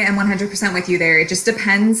 I am 100% with you there. It just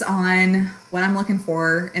depends on what I'm looking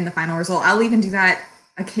for in the final result. I'll even do that.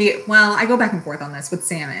 Well, I go back and forth on this with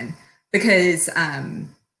salmon because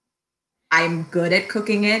I'm good at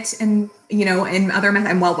cooking it and, in other methods.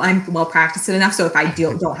 I'm well practiced enough. So if I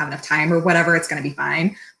don't have enough time or whatever, it's going to be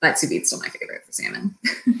fine. But sous vide is still my favorite for salmon.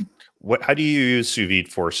 How do you use sous vide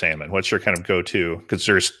for salmon? What's your kind of go-to? Because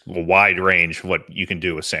there's a wide range of what you can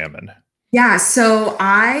do with salmon. Yeah, so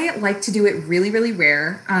I like to do it really, really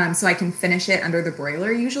rare, so I can finish it under the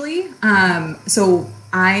broiler usually. So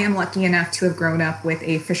I am lucky enough to have grown up with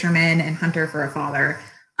a fisherman and hunter for a father.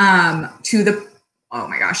 Oh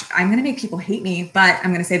my gosh, I'm going to make people hate me, but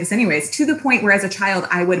I'm going to say this anyways, to the point where as a child,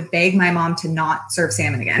 I would beg my mom to not serve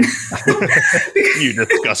salmon again. You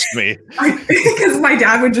disgust me. Because my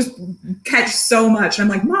dad would just catch so much. I'm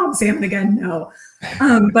like, Mom, salmon again? No.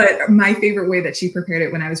 But my favorite way that she prepared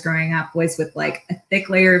it when I was growing up was with like a thick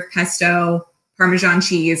layer of pesto, Parmesan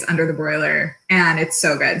cheese under the broiler. And it's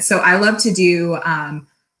so good. So I love to do, I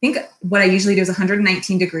think what I usually do is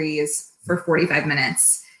 119 degrees for 45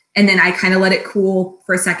 minutes. And then I kind of let it cool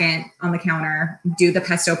for a second on the counter, do the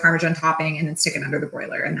pesto Parmesan topping, and then stick it under the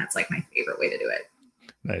broiler. And that's like my favorite way to do it.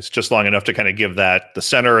 Nice. Just long enough to kind of give the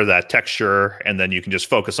center, that texture, and then you can just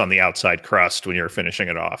focus on the outside crust when you're finishing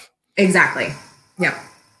it off. Exactly. Yeah.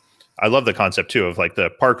 I love the concept too of like the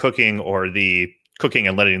par cooking or the cooking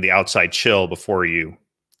and letting the outside chill before you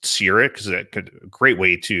sear it, because it's a great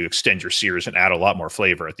way to extend your sears and add a lot more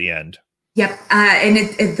flavor at the end. Yep. And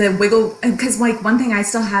the wiggle, because like one thing I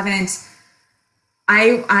still haven't,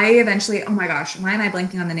 I eventually, oh my gosh, why am I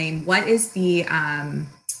blanking on the name? What is the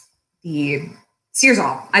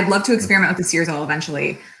searsall? I'd love to experiment with the searsall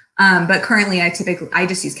eventually. But currently I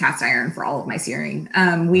just use cast iron for all of my searing.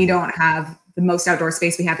 We don't have the most outdoor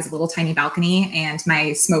space we have is a little tiny balcony, and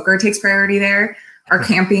my smoker takes priority there. Our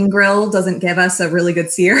camping grill doesn't give us a really good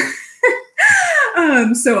sear.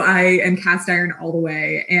 So I am cast iron all the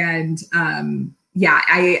way. And yeah,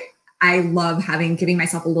 I love giving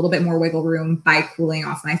myself a little bit more wiggle room by cooling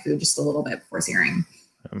off my food just a little bit before searing.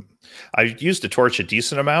 I used the torch a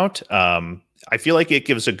decent amount. I feel like it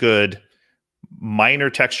gives a good minor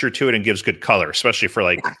texture to it and gives good color, especially for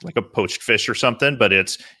like a poached fish or something. But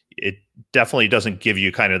it definitely doesn't give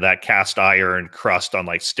you kind of that cast iron crust on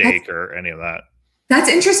like steak or any of that. That's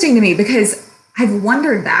interesting to me because I've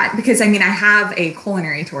wondered that, because I mean, I have a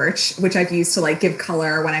culinary torch, which I've used to like give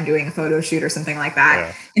color when I'm doing a photo shoot or something like that.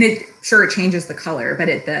 Yeah. And it changes the color, but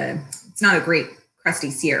it's not a great crusty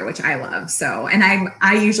sear, which I love. So, and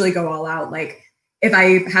I usually go all out. Like if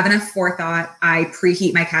I have enough forethought, I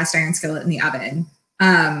preheat my cast iron skillet in the oven.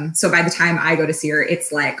 So by the time I go to sear,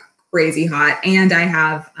 it's like crazy hot, and I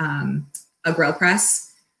have a grill press.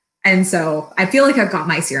 And so I feel like I've got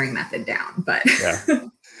my searing method down, but yeah.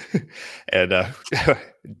 And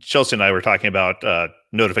Chelsea and I were talking about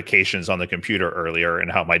notifications on the computer earlier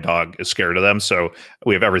and how my dog is scared of them. So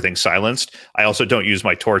we have everything silenced. I also don't use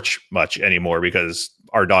my torch much anymore because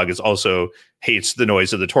our dog hates the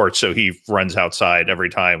noise of the torch. So he runs outside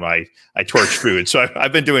every time I torch food. So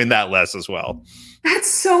I've been doing that less as well. That's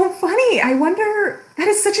so funny. I wonder, that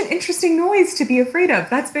is such an interesting noise to be afraid of.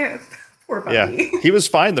 That's very... Yeah, he was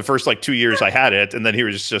fine the first like 2 years I had it, and then he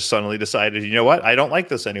was just suddenly decided, you know what, I don't like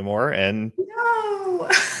this anymore. And no,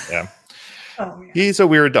 yeah, he's a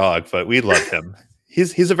weird dog, but we love him.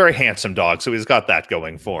 He's a very handsome dog, so he's got that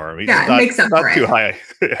going for him. He's not too high.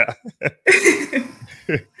 Yeah.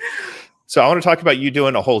 So I want to talk about you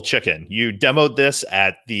doing a whole chicken. You demoed this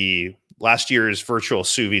at the last year's virtual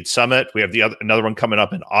sous vide summit. We have another one coming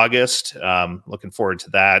up in August. Looking forward to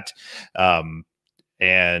that.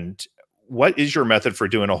 And what is your method for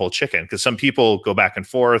doing a whole chicken? Because some people go back and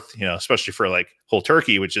forth, especially for like whole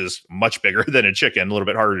turkey, which is much bigger than a chicken, a little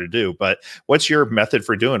bit harder to do. But what's your method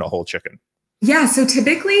for doing a whole chicken? Yeah. So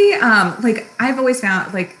typically, like I've always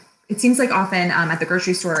found, like, it seems like often at the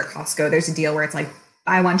grocery store or at Costco, there's a deal where it's like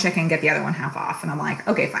buy one chicken, get the other one half off. And I'm like,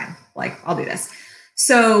 okay, fine. Like, I'll do this.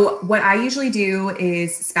 So what I usually do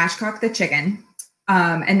is spatchcock the chicken,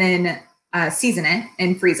 and then season it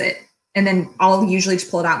and freeze it. And then I'll usually just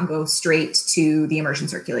pull it out and go straight to the immersion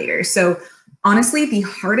circulator. So honestly, the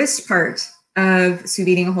hardest part of sous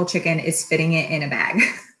videing a whole chicken is fitting it in a bag,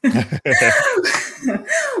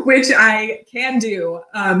 which I can do.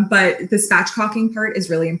 But the spatchcocking part is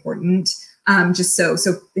really important. Just so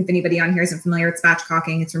if anybody on here isn't familiar with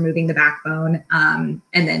spatchcocking, it's removing the backbone, and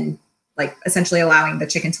then like essentially allowing the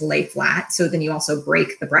chicken to lay flat. So then you also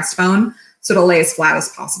break the breastbone, so it'll lay as flat as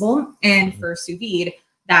possible. And for sous vide,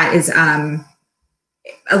 that is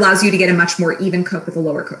allows you to get a much more even cook with a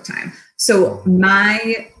lower cook time. So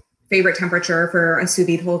my favorite temperature for a sous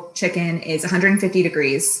vide whole chicken is 150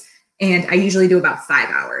 degrees, and I usually do about 5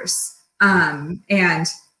 hours. And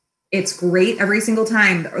it's great every single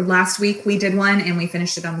time. Last week we did one and we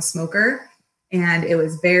finished it on the smoker, and it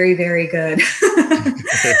was very, very good.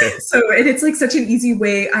 So it's like such an easy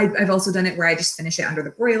way. I've also done it where I just finish it under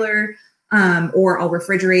the broiler, or I'll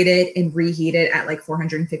refrigerate it and reheat it at like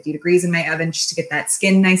 450 degrees in my oven just to get that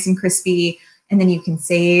skin nice and crispy. And then you can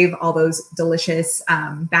save all those delicious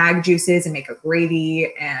bag juices and make a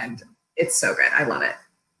gravy, and it's so good. I love it.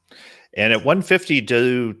 And at 150,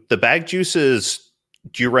 do the bag juices,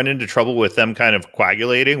 do you run into trouble with them kind of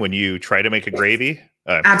coagulating when you try to make a gravy?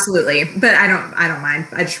 Absolutely. But I don't mind.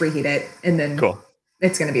 I just reheat it, and then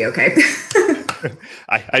it's going to be okay.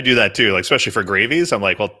 I do that too, like especially for gravies. I'm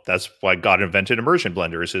like, well, that's why God invented immersion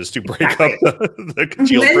blenders, is to break up the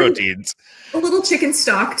congealed proteins. A little chicken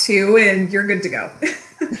stock too, and you're good to go.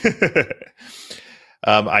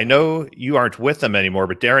 I know you aren't with them anymore,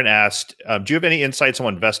 but Darren asked, do you have any insights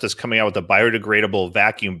on Vesta's coming out with the biodegradable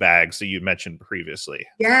vacuum bags that you mentioned previously?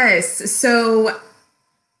 Yes. So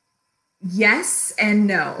yes and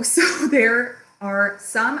no. So there are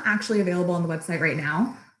some actually available on the website right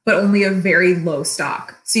now, but only a very low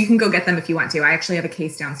stock. So you can go get them if you want to. I actually have a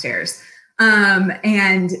case downstairs.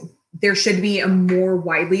 And there should be a more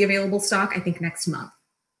widely available stock, I think, next month.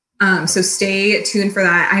 So stay tuned for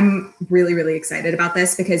that. I'm really, really excited about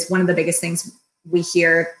this because one of the biggest things we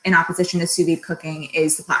hear in opposition to sous vide cooking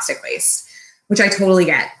is the plastic waste, which I totally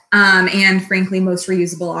get. And frankly, most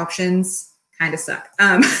reusable options kind of suck.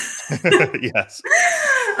 Yes.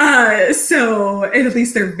 So at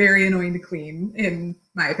least they're very annoying to clean, in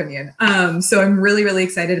my opinion. So I'm really, really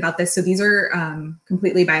excited about this. So these are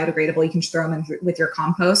completely biodegradable. You can just throw them in with your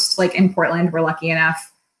compost. Like in Portland, we're lucky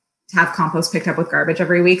enough to have compost picked up with garbage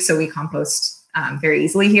every week. So we compost very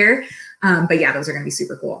easily here. But yeah, those are going to be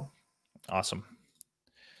super cool. Awesome.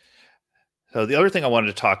 So the other thing I wanted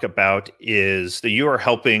to talk about is that you are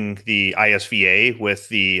helping the ISVA with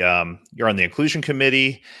the, you're on the inclusion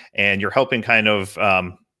committee, and you're helping kind of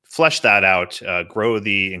flesh that out, grow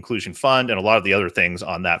the inclusion fund and a lot of the other things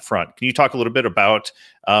on that front. Can you talk a little bit about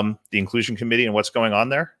the inclusion committee and what's going on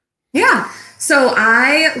there? Yeah. So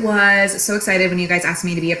I was so excited when you guys asked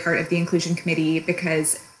me to be a part of the inclusion committee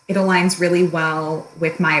because it aligns really well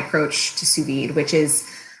with my approach to sous vide, which is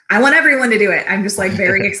I want everyone to do it. I'm just like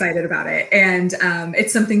very excited about it. And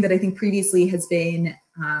it's something that I think previously has been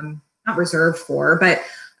not reserved for, but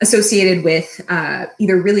associated with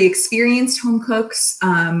either really experienced home cooks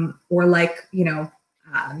or like, you know,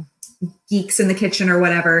 geeks in the kitchen or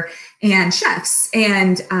whatever, and chefs.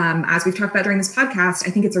 And as we've talked about during this podcast,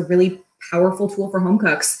 I think it's a really powerful tool for home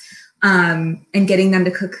cooks and getting them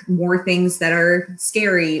to cook more things that are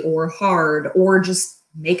scary or hard or just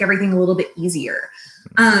make everything a little bit easier.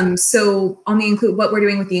 So on the what we're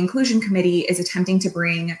doing with the inclusion committee is attempting to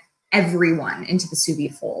bring everyone into the sous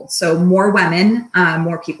vide fold. So more women,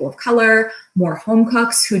 more people of color, more home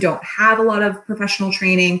cooks who don't have a lot of professional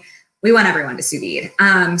training. We want everyone to sous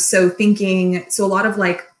vide. So a lot of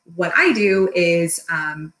like what I do is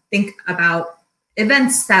think about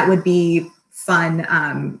events that would be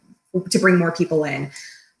fun to bring more people in.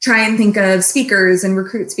 Try and think of speakers and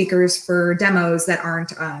recruit speakers for demos that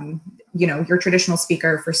aren't, you know, your traditional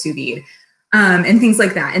speaker for sous vide, and things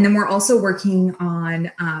like that. And then we're also working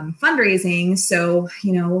on fundraising. So,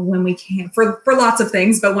 you know, when we can, for lots of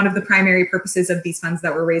things, but one of the primary purposes of these funds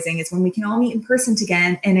that we're raising is when we can all meet in person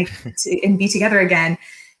again and be together again,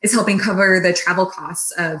 is helping cover the travel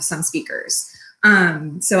costs of some speakers.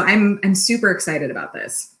 So I'm super excited about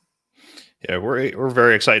this. Yeah, we're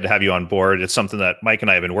very excited to have you on board. It's something that Mike and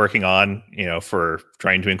I have been working on, you know, for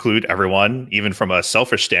trying to include everyone, even from a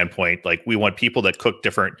selfish standpoint. Like we want people that cook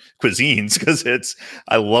different cuisines because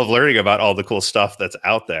I love learning about all the cool stuff that's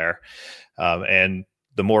out there. And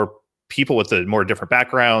the more people with the more different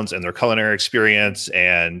backgrounds and their culinary experience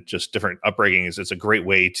and just different upbringings, it's a great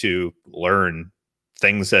way to learn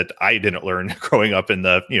things that I didn't learn growing up in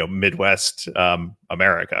the Midwest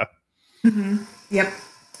America. Yep,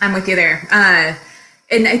 I'm with you there.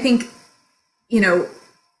 And I think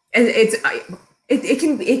it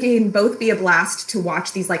can both be a blast to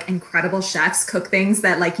watch these like incredible chefs cook things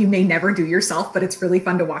that like you may never do yourself, but it's really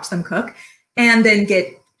fun to watch them cook, and then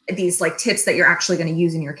get these like tips that you're actually going to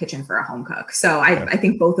use in your kitchen for a home cook. So I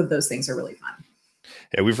think both of those things are really fun.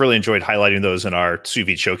 Yeah, we've really enjoyed highlighting those in our sous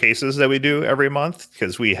vide showcases that we do every month,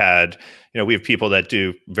 because we have people that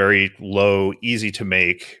do very low, easy to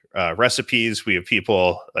make recipes. We have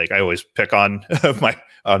people like I always pick on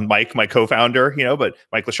Mike, my co-founder, but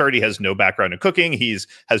Mike Lashardy has no background in cooking.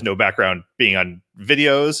 Has no background being on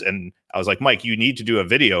videos. And I was like, Mike, you need to do a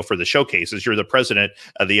video for the showcases. You're the president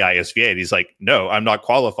of the ISVA. And he's like, no, I'm not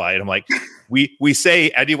qualified. I'm like, we say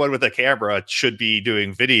anyone with a camera should be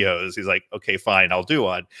doing videos. He's like, okay, fine, I'll do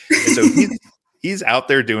one. And so he's out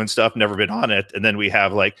there doing stuff, never been on it. And then we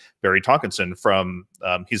have like Barry Tonkinson from,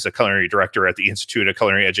 he's the culinary director at the Institute of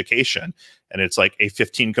Culinary Education. And it's like a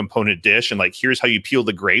 15 component dish. And like, here's how you peel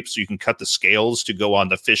the grapes so you can cut the scales to go on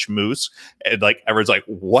the fish mousse. And like, everyone's like,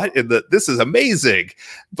 what this is amazing.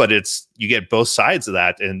 But you get both sides of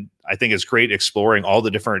that. And I think it's great exploring all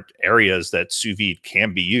the different areas that sous vide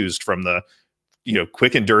can be used, from the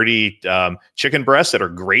quick and dirty chicken breasts that are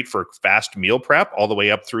great for fast meal prep, all the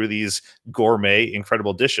way up through these gourmet,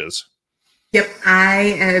 incredible dishes. Yep,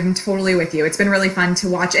 I am totally with you. It's been really fun to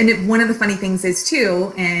watch. And one of the funny things is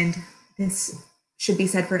too, and this should be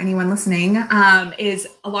said for anyone listening, is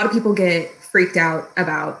a lot of people get freaked out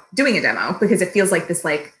about doing a demo because it feels like this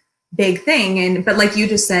like big thing. But like you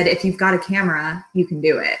just said, if you've got a camera, you can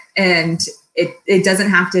do it. And it doesn't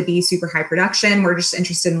have to be super high production. We're just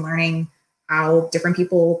interested in learning how different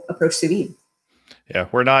people approach sous vide. Yeah,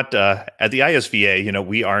 we're not at the ISVA.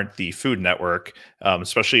 We aren't the Food Network,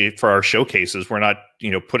 especially for our showcases. We're not,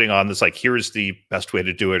 putting on this like, here's the best way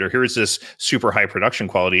to do it, or here's this super high production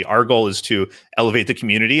quality. Our goal is to elevate the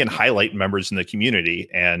community and highlight members in the community.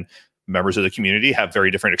 And members of the community have very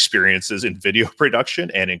different experiences in video production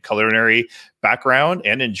and in culinary background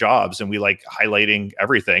and in jobs. And we like highlighting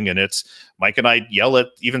everything. And it's Mike and I yell at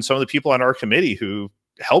even some of the people on our committee who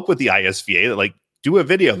help with the ISVA that like do a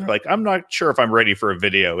video. They're like, I'm not sure if I'm ready for a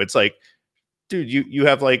video. It's like, dude, you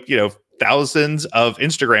have like, thousands of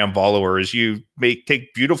Instagram followers. You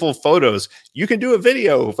take beautiful photos. You can do a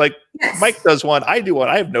video. Like yes. Mike does one, I do one.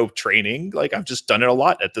 I have no training. Like I've just done it a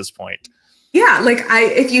lot at this point. Yeah. Like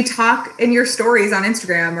if you talk in your stories on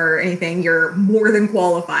Instagram or anything, you're more than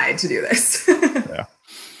qualified to do this. Yeah.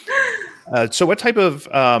 So what type of,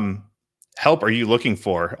 help are you looking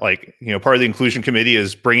for? Like, part of the inclusion committee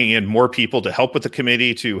is bringing in more people to help with the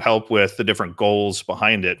committee, to help with the different goals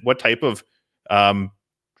behind it. What type of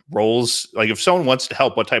roles, like if someone wants to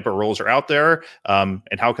help, what type of roles are out there, and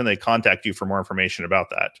how can they contact you for more information about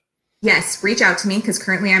that? Yes, reach out to me, because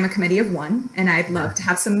currently I'm a committee of one and I'd love to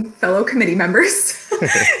have some fellow committee members.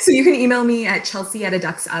 So you can email me at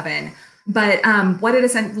chelsea@aducksoven. But what it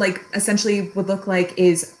essentially would look like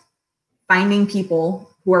is finding people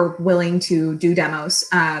who are willing to do demos,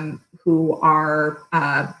 who are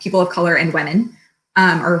people of color and women,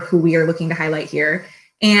 or who we are looking to highlight here,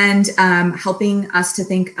 and helping us to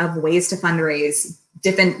think of ways to fundraise,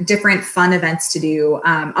 different fun events to do,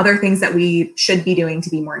 other things that we should be doing to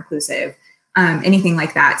be more inclusive, anything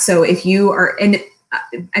like that. So if you are, and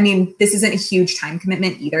I mean, this isn't a huge time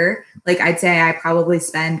commitment either. Like I'd say I probably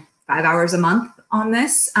spend 5 hours a month on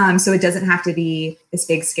this. So it doesn't have to be this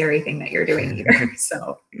big, scary thing that you're doing either.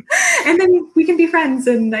 So, and then we can be friends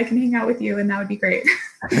and I can hang out with you and that would be great.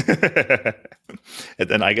 And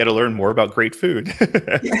then I get to learn more about great food.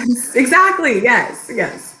 Yes, exactly. Yes.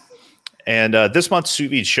 Yes. And this month's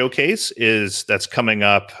Sous Vide Showcase that's coming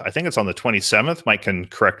up. I think it's on the 27th. Mike can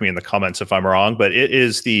correct me in the comments if I'm wrong, but it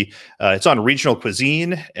is it's on regional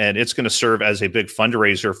cuisine, and it's going to serve as a big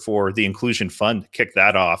fundraiser for the Inclusion Fund to kick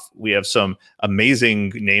that off. We have some amazing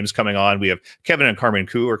names coming on. We have Kevin and Carmen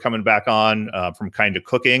Koo are coming back on from Kind of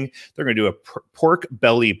Cooking. They're going to do a pork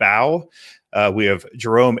belly bao. We have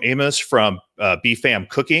Jerome Amos from BFAM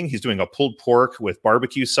Cooking. He's doing a pulled pork with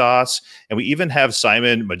barbecue sauce. And we even have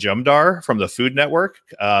Simon Majumdar from the Food Network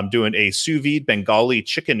doing a sous vide Bengali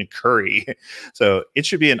chicken curry. So it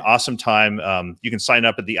should be an awesome time. You can sign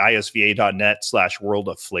up at the isva.net/world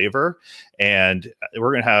of flavor. And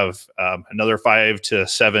we're going to have another 5 to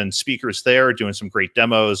 7 speakers there doing some great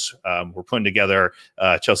demos. We're putting together,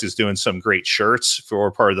 Chelsea's doing some great shirts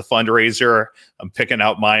for part of the fundraiser. I'm picking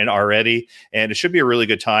out mine already. And it should be a really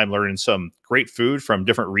good time learning some great food from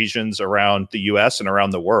different regions around the US and around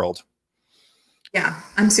the world. Yeah,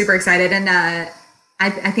 I'm super excited. And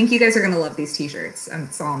I think you guys are going to love these t-shirts.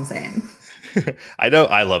 That's all I'm saying. I know.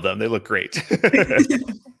 I love them. They look great.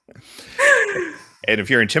 And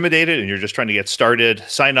if you're intimidated and you're just trying to get started,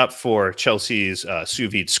 sign up for Chelsea's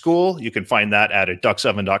Sous Vide School. You can find that at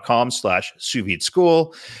aduxoven.com/sous vide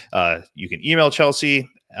school. You can email Chelsea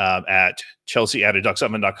at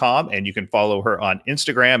chelsea@aduxoven.com, and you can follow her on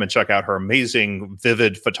Instagram and check out her amazing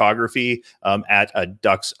vivid photography at a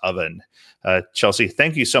Duck's Oven. Chelsea,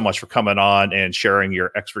 thank you so much for coming on and sharing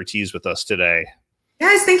your expertise with us today.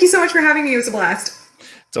 Yes, thank you so much for having me. It was a blast.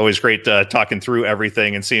 It's always great talking through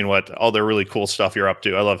everything and seeing what all the really cool stuff you're up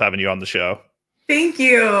to. I love having you on the show. Thank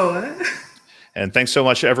you. And thanks so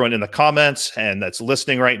much to everyone in the comments and that's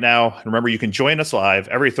listening right now. Remember, you can join us live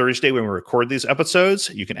every Thursday when we record these episodes.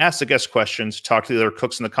 You can ask the guest questions, talk to the other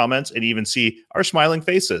cooks in the comments, and even see our smiling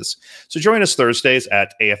faces. So join us Thursdays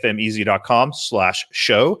at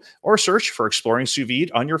afmeasy.com/show or search for Exploring Sous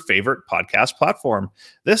Vide on your favorite podcast platform.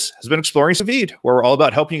 This has been Exploring Sous Vide, where we're all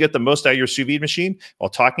about helping you get the most out of your sous vide machine while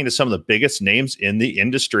talking to some of the biggest names in the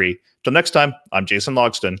industry. Till next time, I'm Jason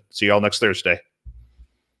Logston. See you all next Thursday.